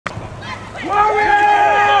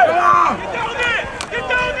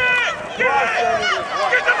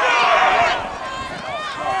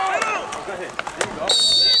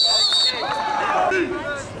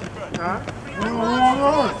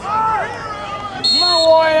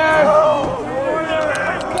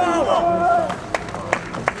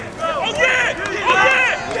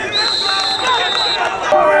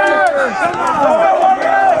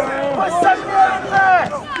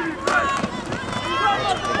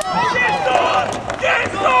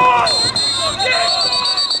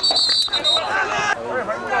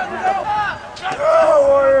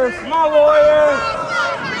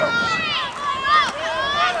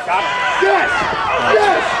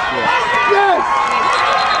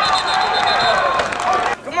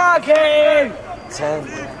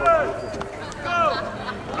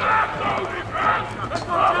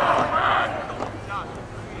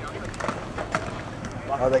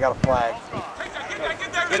Oh, they got a flag.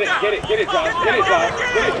 Get it, John. Get it, John.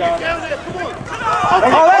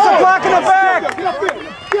 Oh, that's a block in the back!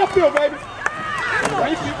 Get upfield, baby.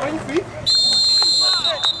 Right your feet.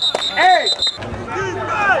 Hey!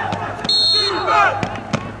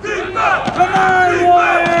 Come on,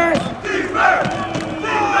 Warriors!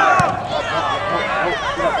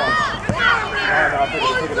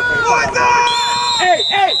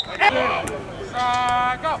 Hey!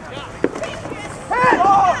 Go!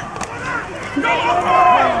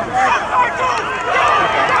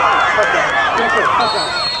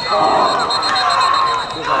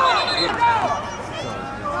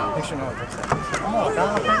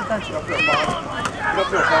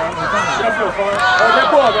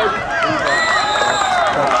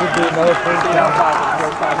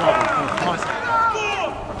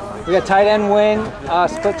 We got tight end win,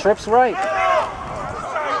 split trips right.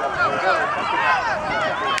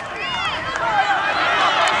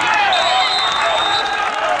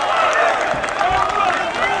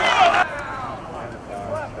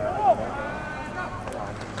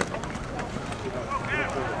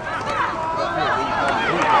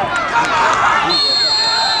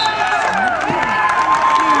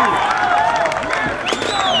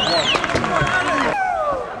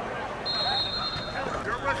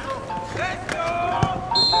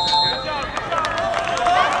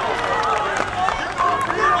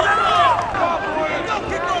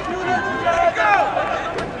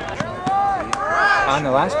 On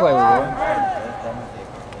the last play we were.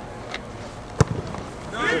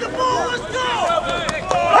 Get the ball, let's go!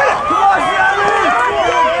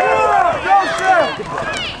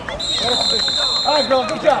 All right, Bill,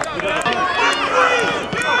 good job.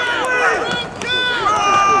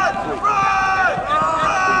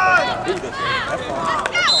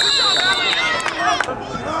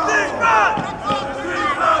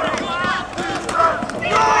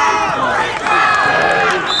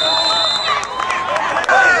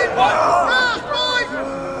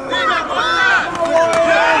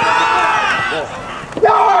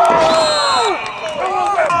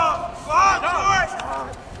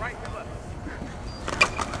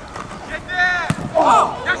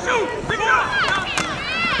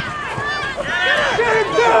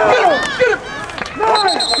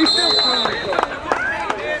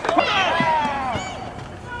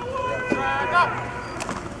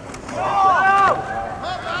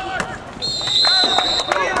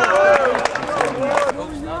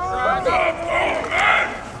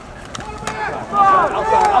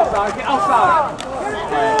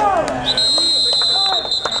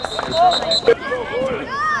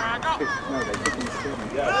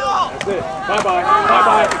 Bye-bye.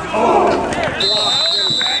 Bye-bye. Oh!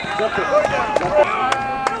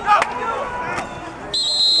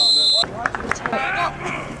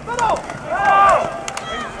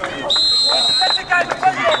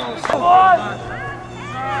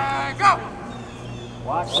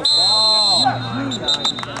 Watch the ball.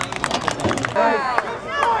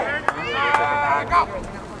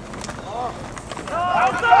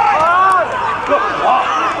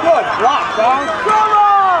 Good block, Don. Come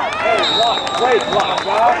on! Hey, block. Great block,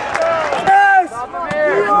 Don. Yes!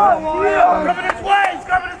 Coming his way! He's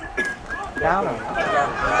coming his way! Down him.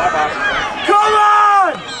 Bye-bye. Come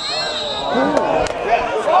on!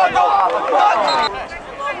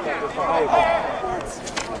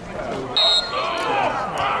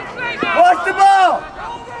 Watch the ball!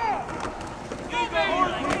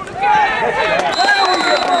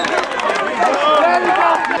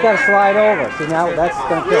 He's got to slide over. See, now that's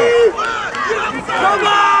going to kill it. Come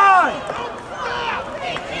on!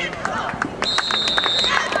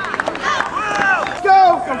 Let's go,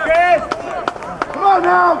 okay? Come on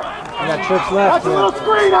now. We got trips left. That's a little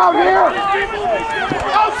screen out here.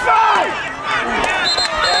 Outside!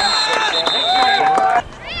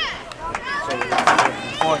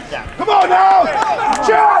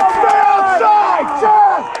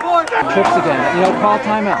 trips again. You know, call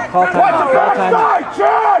timeout. Call timeout. Call timeout.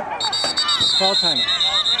 Call timeout.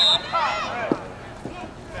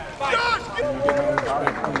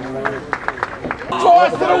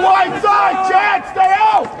 Toss to the wide side, Chad, stay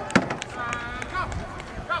out!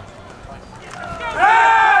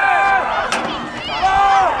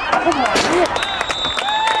 Come on,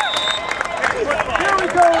 here we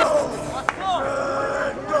go!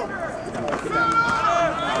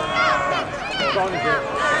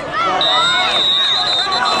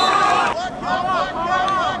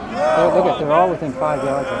 Oh, look at, they're all within 5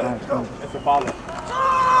 yards of that. It's a foul.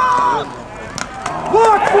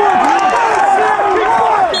 Look for it!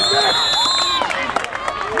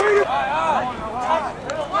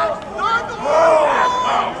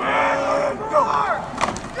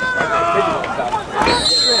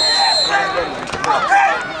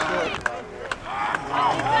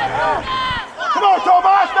 Come on,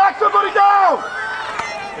 Tomas, knock somebody down!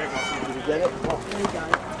 Did you get it? Oh, you got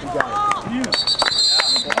it. You got it.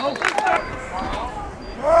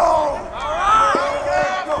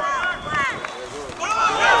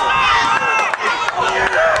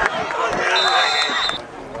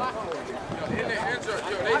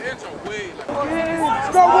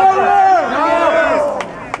 Let's go, Warriors!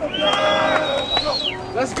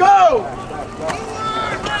 Let's go!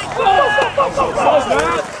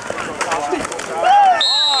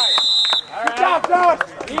 Good job, Josh!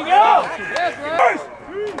 Here you go! Yes, man!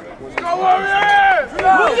 Let's go, Warriors!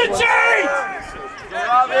 Move the chains!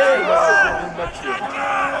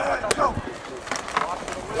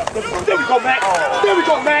 There we go, Max! There we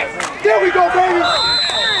go, Max! There we go, baby!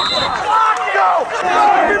 Go!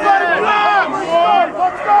 Everybody block!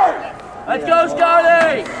 Let's go! Let's go,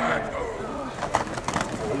 Scotty!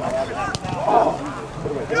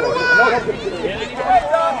 Get away!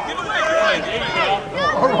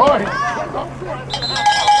 All right.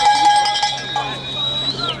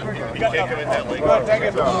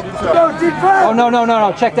 Oh, no, no, no,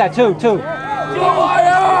 no. Check that, two. Sorry,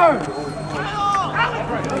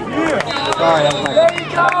 that was my... There you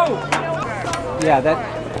go! Yeah, that...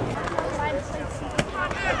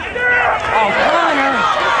 Oh,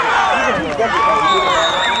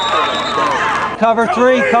 Cover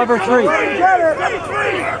three, cover three.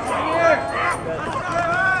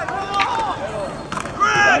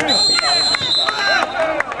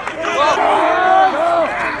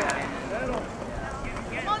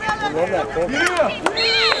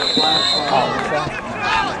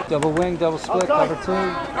 Double wing, double split, cover two.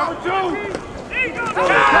 Cover two!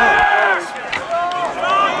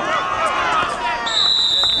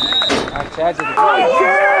 Chad's at the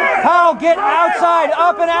Powell, get outside,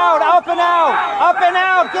 up and out, up and out, up and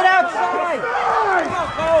out, get outside.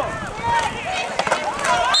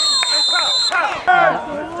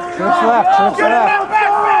 Trips left, trips left.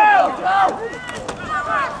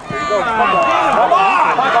 Come on!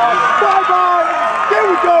 Bye-bye! There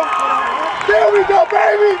we go! There we go,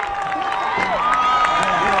 baby!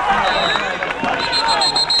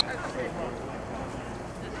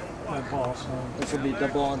 This will be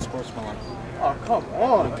double on sportsmanlike. Oh, come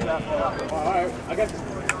on. All right, I guess.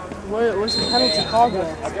 Where's the penalty called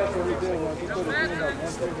there? I guess what we did was we put it in up.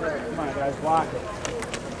 Come on, guys, block it.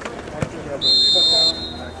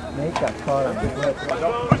 Nate got caught on the foot.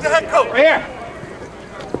 Who's the head coach? Right here.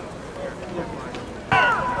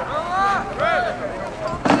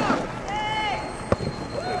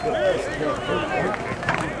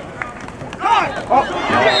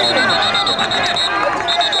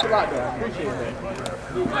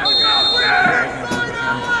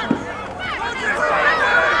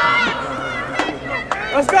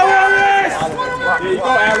 Let's go, Warriors! There you go,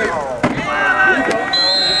 Alex. There you go.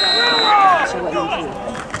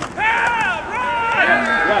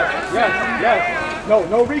 Yes.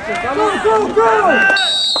 No reaching. Go! Go, Warriors!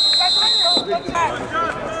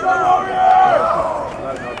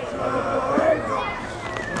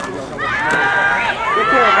 Good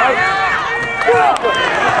call, Mike.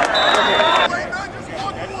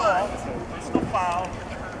 It's the foul.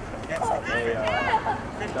 Against the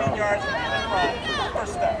 15 yards from the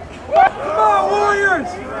first step. Come on, Warriors!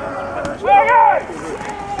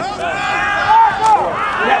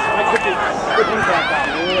 Yes, Mike, good impact.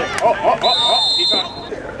 Oh, he's on.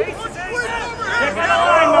 Check that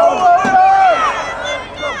line, though.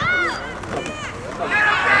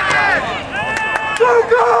 Go!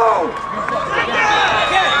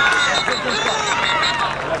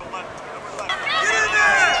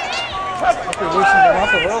 After loosening them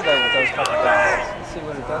up a little bit with those couple guys. Let's see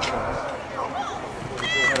what it does for us. Come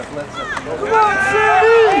on,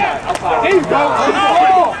 Sammy! There you go.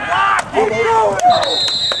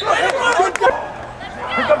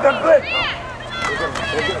 Pick up them quick.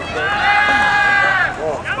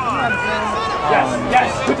 Yes.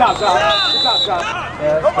 Good job, John. Good job, John.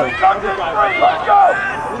 Nobody come to the free. Let's go.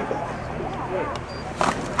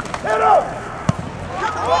 Hit him.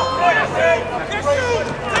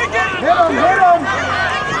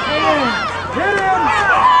 Hit him.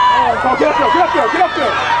 Oh, get up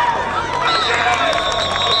there.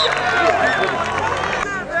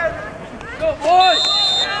 Go, boys.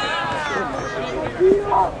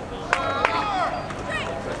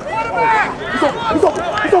 He's open.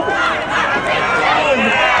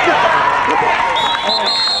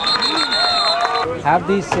 Have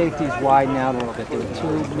these safeties widen out a little bit. They were 2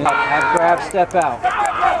 minutes. Have grab, step out.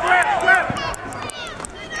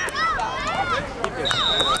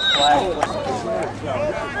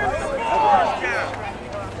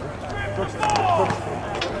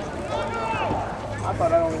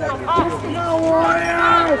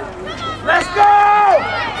 Let's go!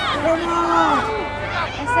 Come on!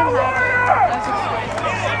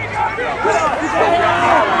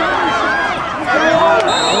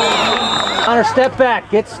 Connor, step back.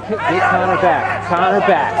 Get Connor back. Connor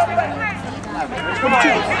back. Come on.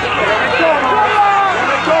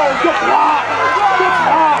 Good block.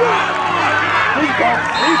 There you go.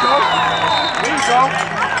 There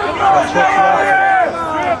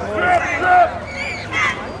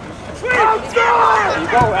you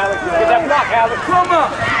go, Alex. Get that block, Alex. Come on.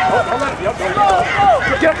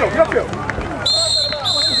 Get up there.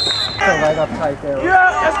 Right up tight there.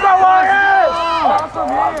 Yeah, let's go, Ryan! Awesome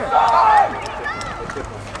here.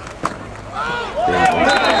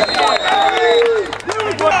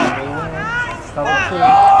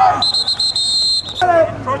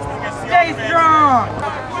 Stay strong!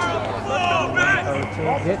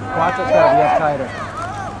 Watch it, gotta be up tighter.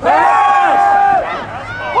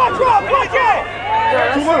 Watch it!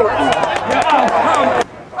 Too little.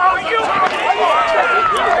 Oh, you!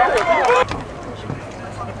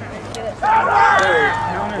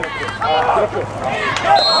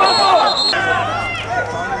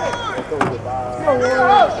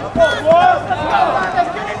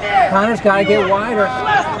 Connor's gotta get wider.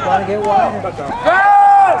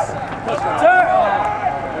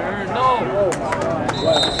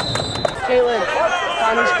 Caitlin,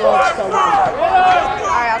 Connor's gloves still on.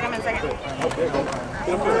 Alright, I'll come in a second.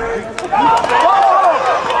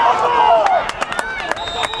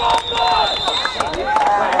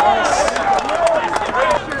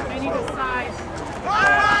 I need a size.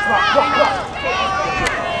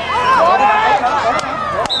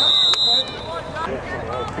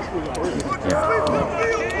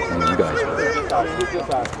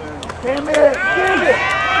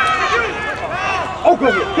 Oh,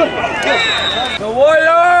 good. The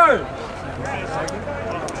Warriors!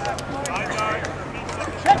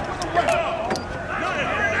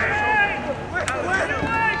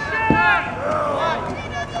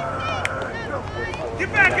 Get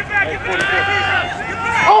back!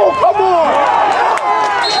 Oh, come on!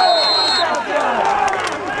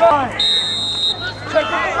 Check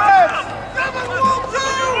the press!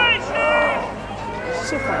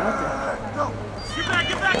 So far out there.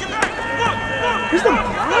 Get back! Look! Who's the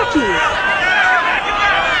blocking?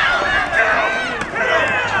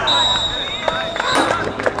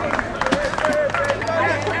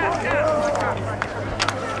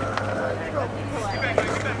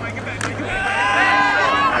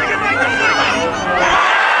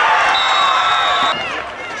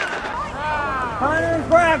 Connor and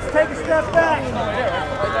Brax, take a step back.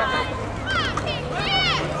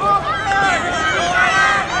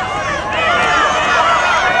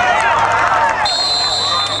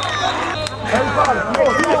 Come on. There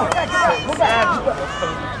you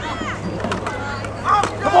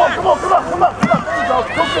go.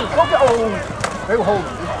 Go get. Oh, they were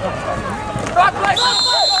holding. Stop play!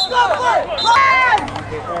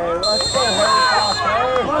 Let's go,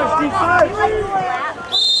 Harry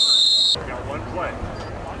Got one play.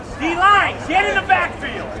 D-line, get in the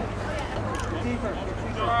backfield!